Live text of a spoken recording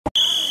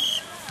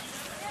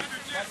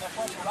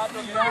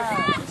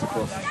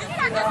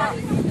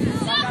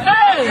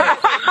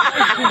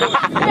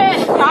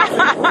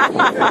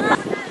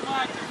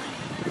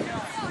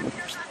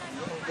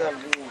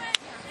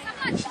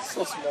She's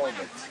so small,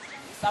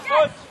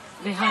 but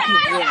the heart is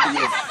there.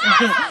 yes.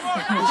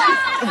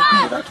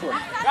 That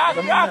one.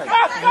 The man.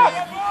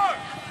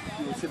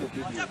 You will see the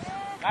video.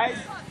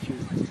 She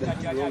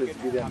will always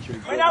be there and she will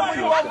go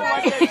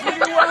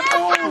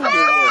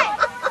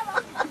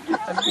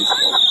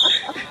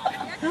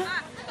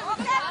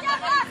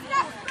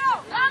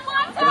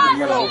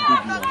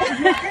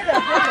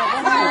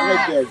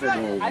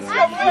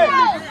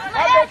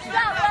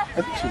I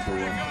think she's the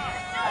one.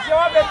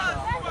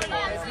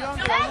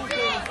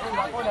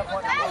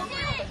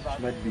 She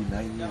might be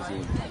 9 years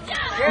old.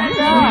 9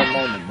 years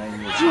old.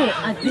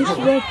 Yeah, at this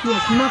rate,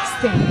 yes, max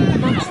 10.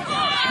 Max 10.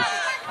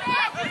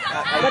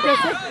 But I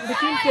said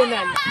between 10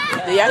 and...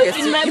 The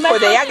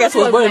youngest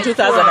was born in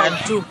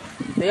 2002.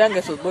 The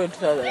youngest was born in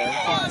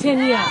 2002. 10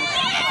 years.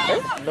 Eh?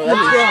 No, that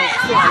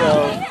is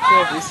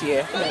 12 this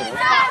year.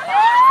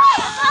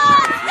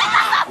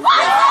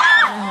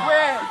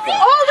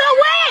 All the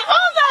way!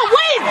 All the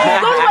way!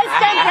 Don't waste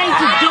time trying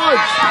to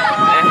dodge.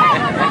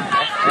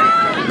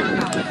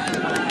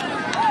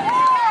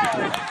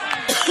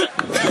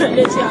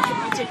 Let's have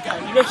to take down.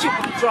 You know she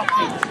could drop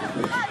it.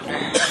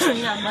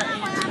 Number 8.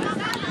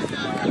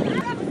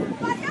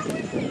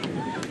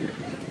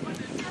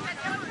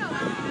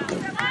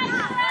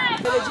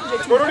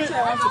 I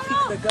want to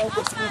pick the girl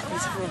who school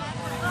is from.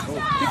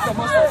 Pick the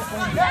most of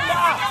them.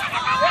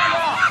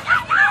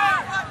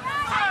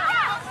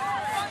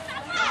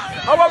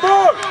 Our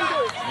ball!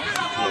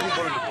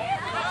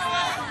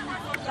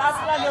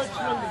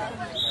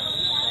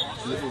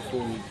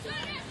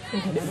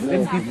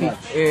 MPP.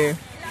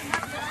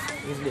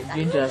 Is the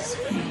Gingers.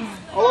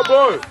 Our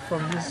ball!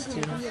 From this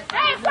team.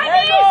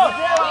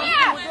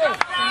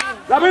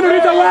 Labeno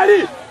Rita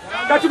Wali!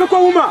 Kachuka kwa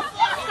uma!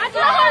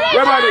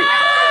 Webali!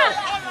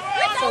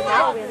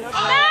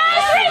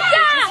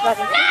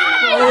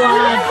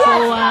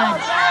 Forward.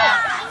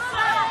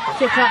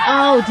 Take her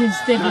out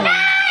instead of...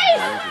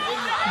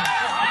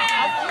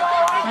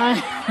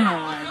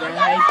 The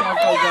high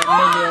tackles are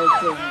many of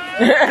them.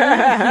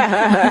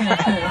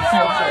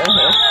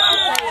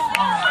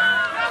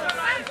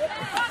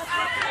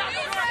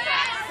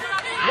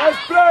 Let's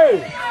play!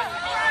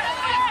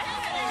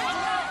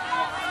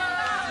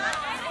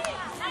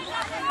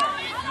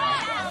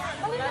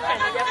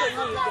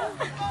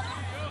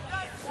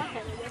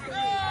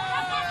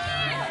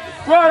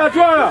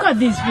 Look at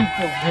these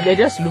people. And they're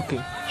just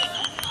looking.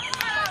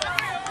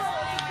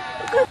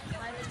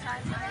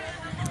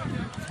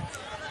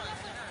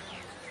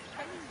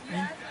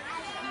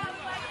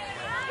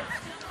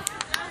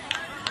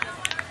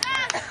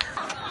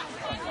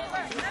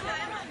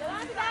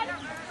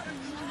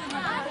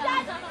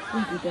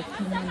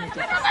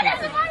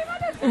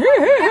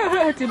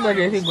 Team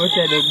manager, I think, got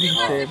tired of being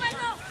said.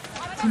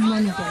 Team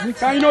manager.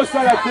 Can you know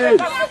Salah?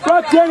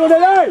 Stop playing on the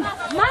line!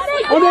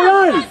 On the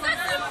line!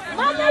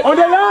 On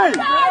the line!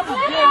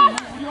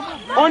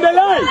 On the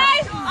line!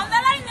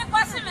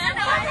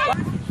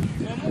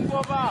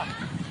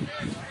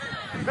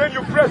 Then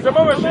you press. The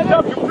moment she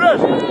jumps, you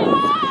press.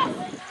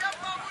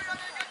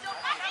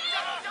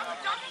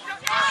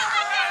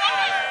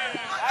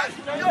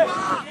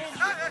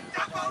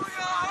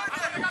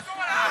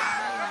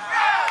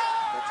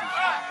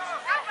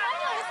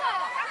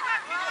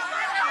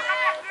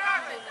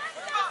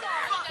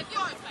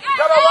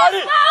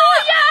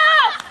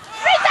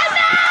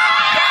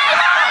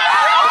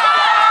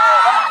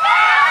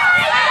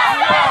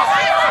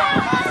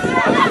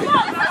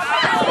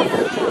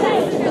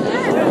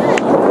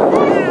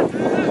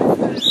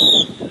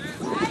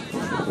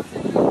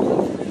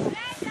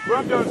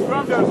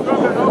 Scrum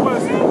down,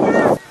 almost.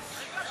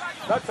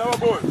 That's our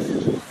ball.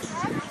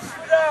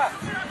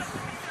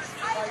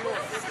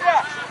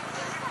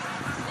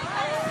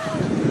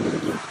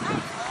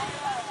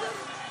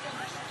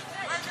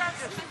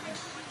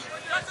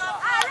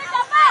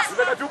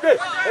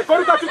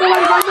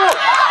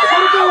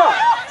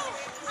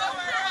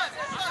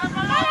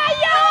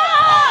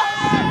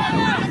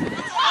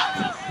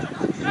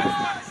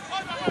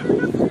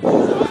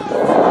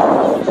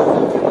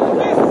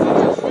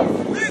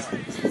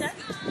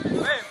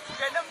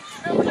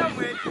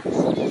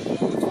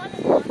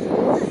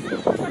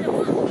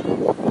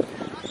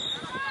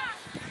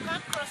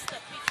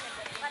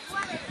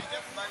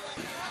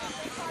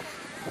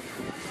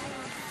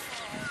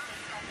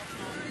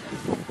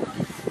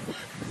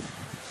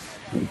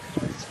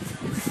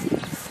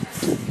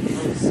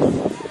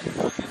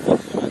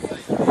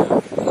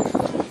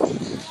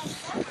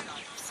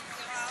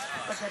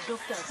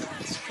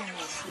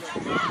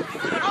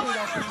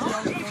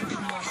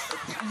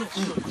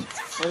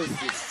 What is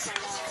this?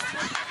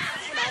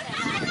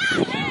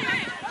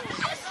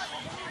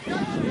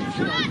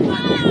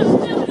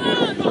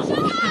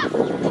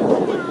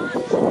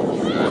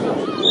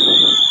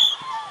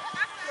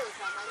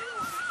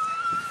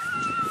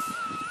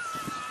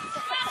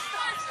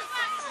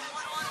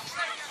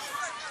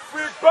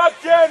 We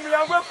back in, we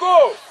are go.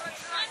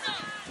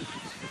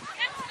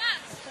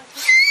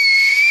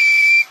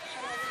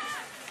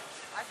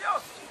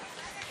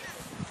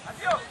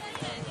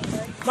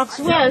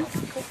 Maxwell,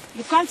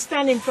 you can't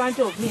stand in front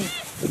of me.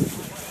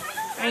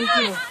 Thank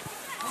you.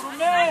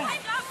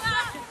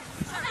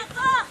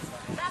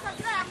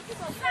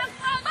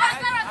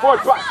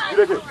 Forward pass.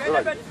 Direct it.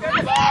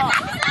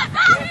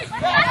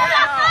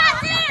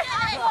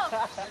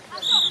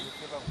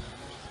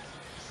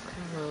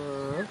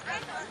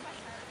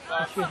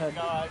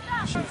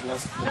 She's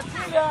lost.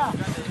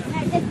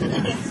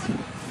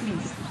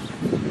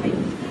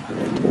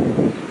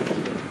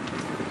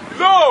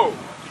 Low.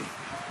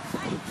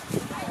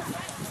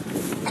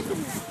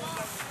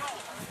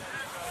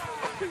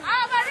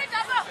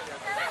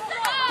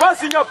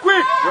 Passing up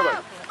quick.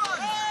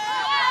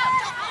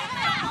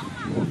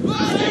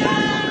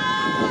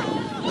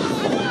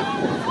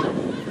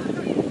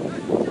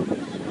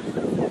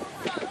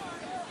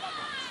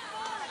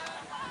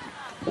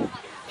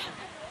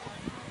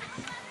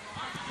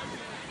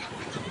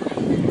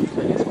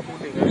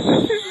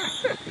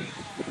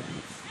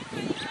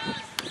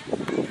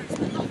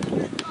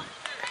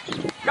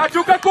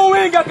 Kachuka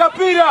kuwinga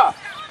kapira.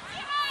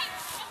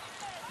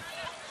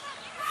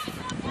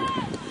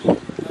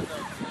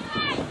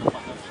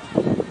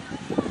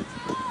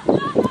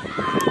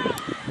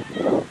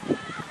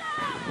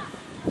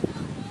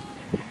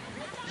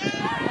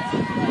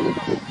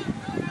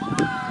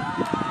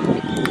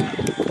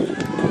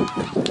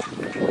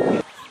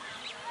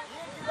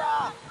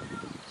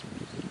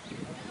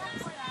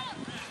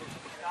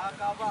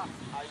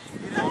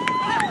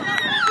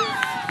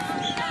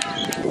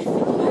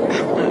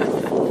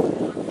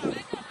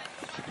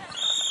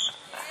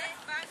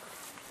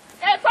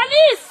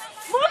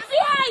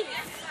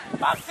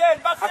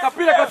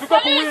 Akapira kachuka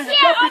kuwinga.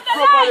 Drop it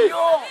properly.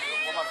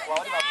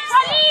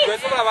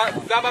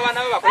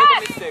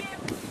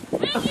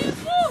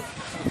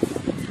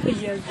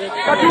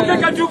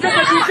 Kachuka.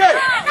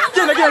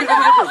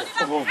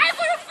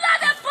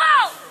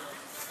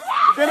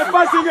 Gonna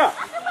passing up.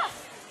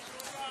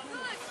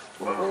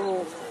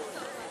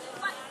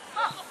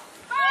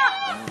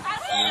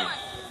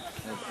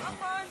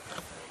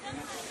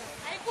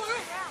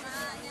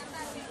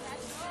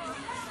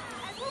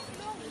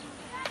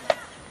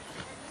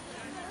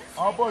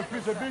 Our boy,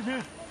 Chris, a big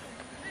hit.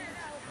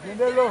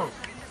 Get low.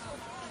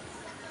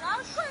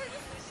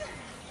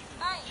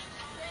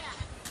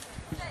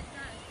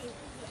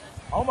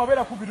 How am I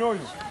better to know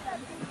you?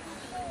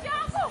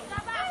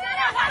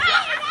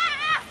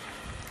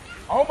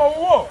 How am I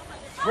who?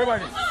 Where are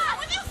you?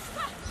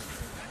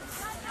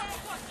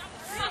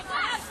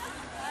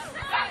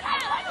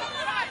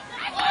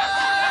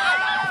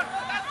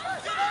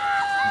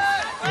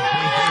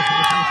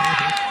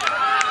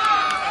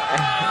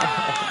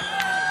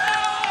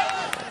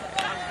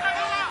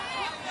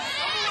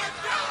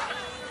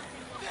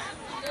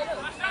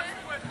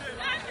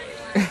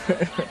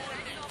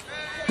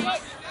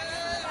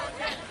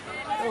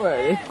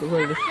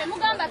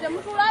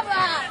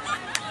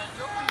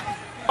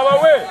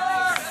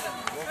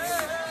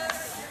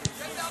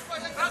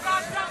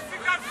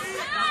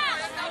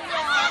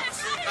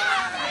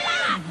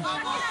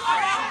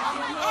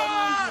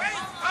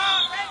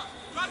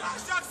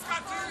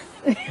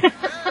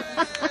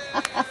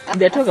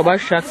 They talk about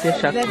sharks here,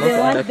 sharks. They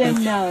want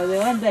them now. They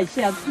want the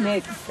sharks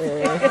next.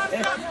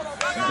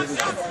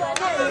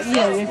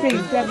 Yeah, they say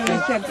it's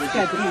the sharks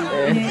scattering.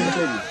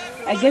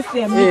 I guess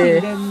they are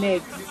meeting them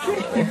next.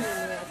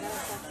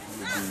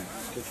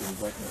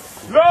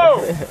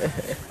 No!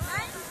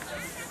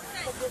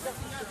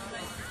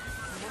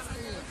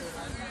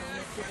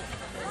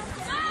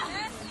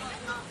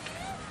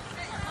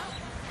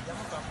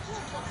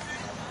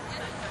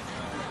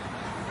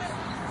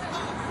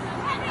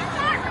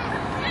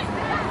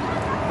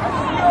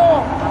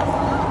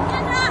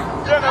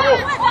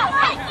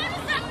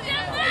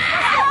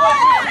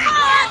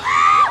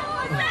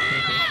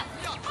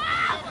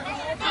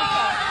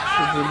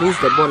 Release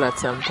the ball at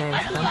some time,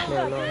 can't play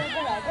alone.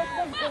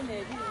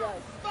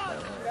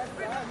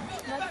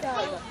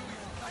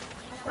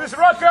 Miss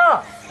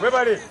Rocker! Where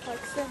are you?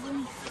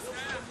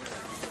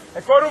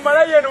 Ekoru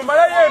Malayeno!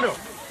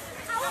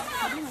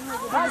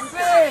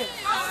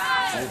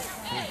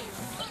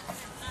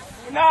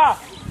 Nah!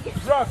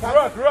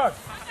 Rock!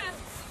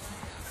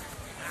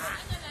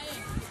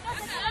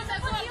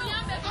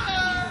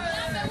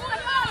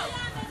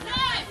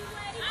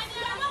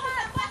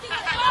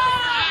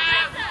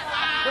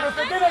 Pero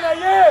se quedan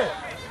allí.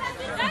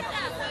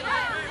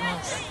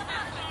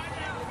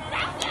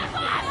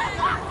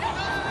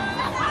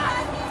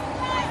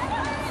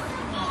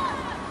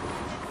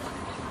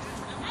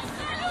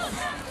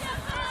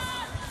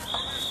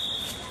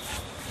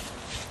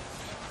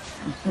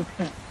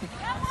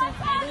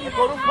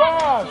 Por un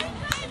pas.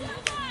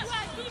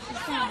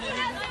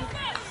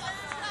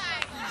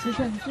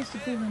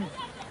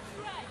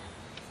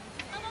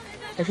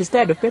 If she's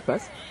tired of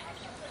papers.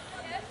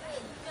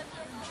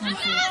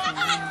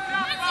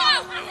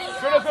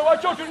 Yo no sé,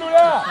 guacho, tú no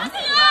la.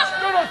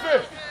 Yo no sé.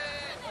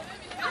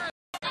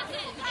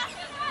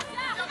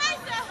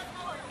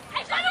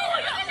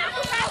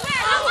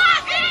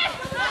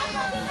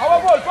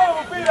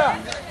 Vamos, pira.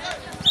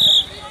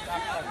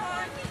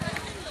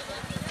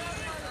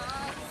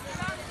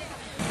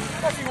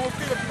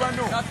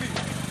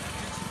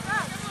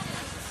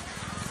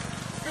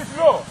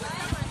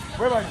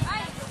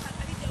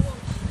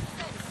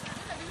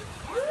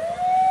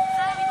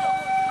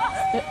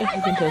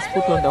 Everything has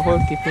put on the whole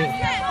keeping.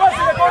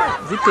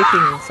 Is it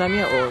taking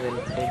Samia or the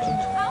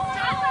Jinja?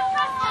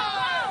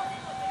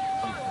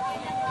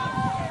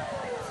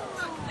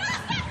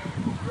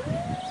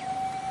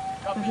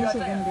 But also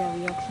then their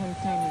reaction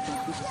time is a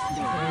bit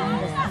slow.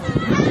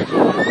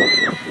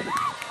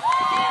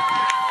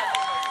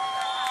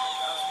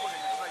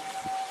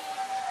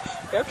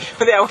 Yep,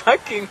 sure they are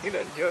working, you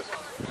don't joke.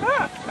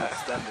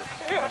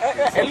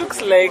 It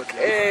looks like I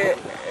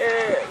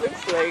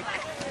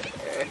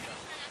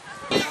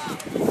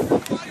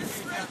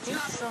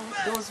think so.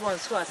 Those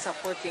ones who are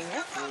supporting,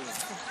 eh?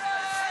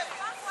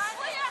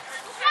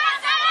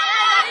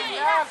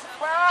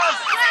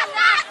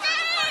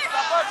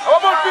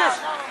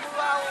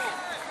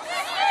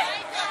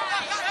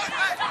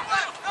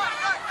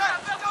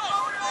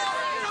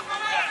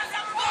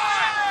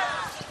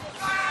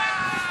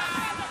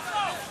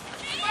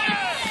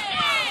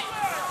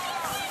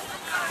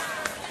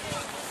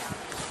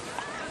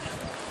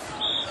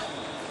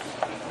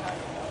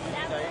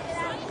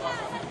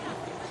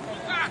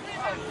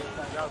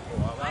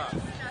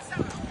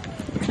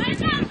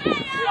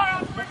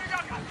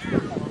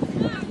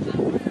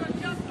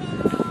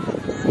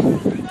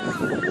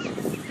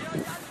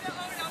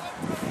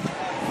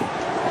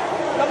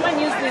 Come on,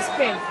 use this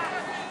pen.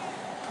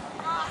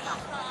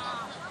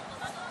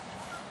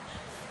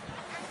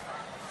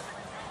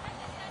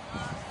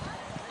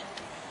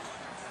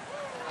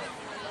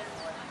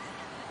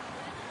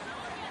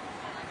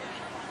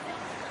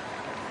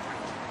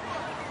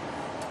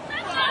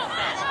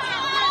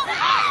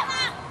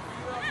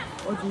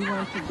 Or do you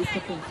want to be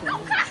cutting from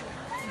here?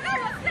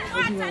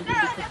 Or do you want to be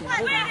cutting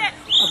from here?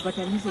 But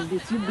I'm using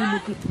this. You be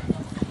looking.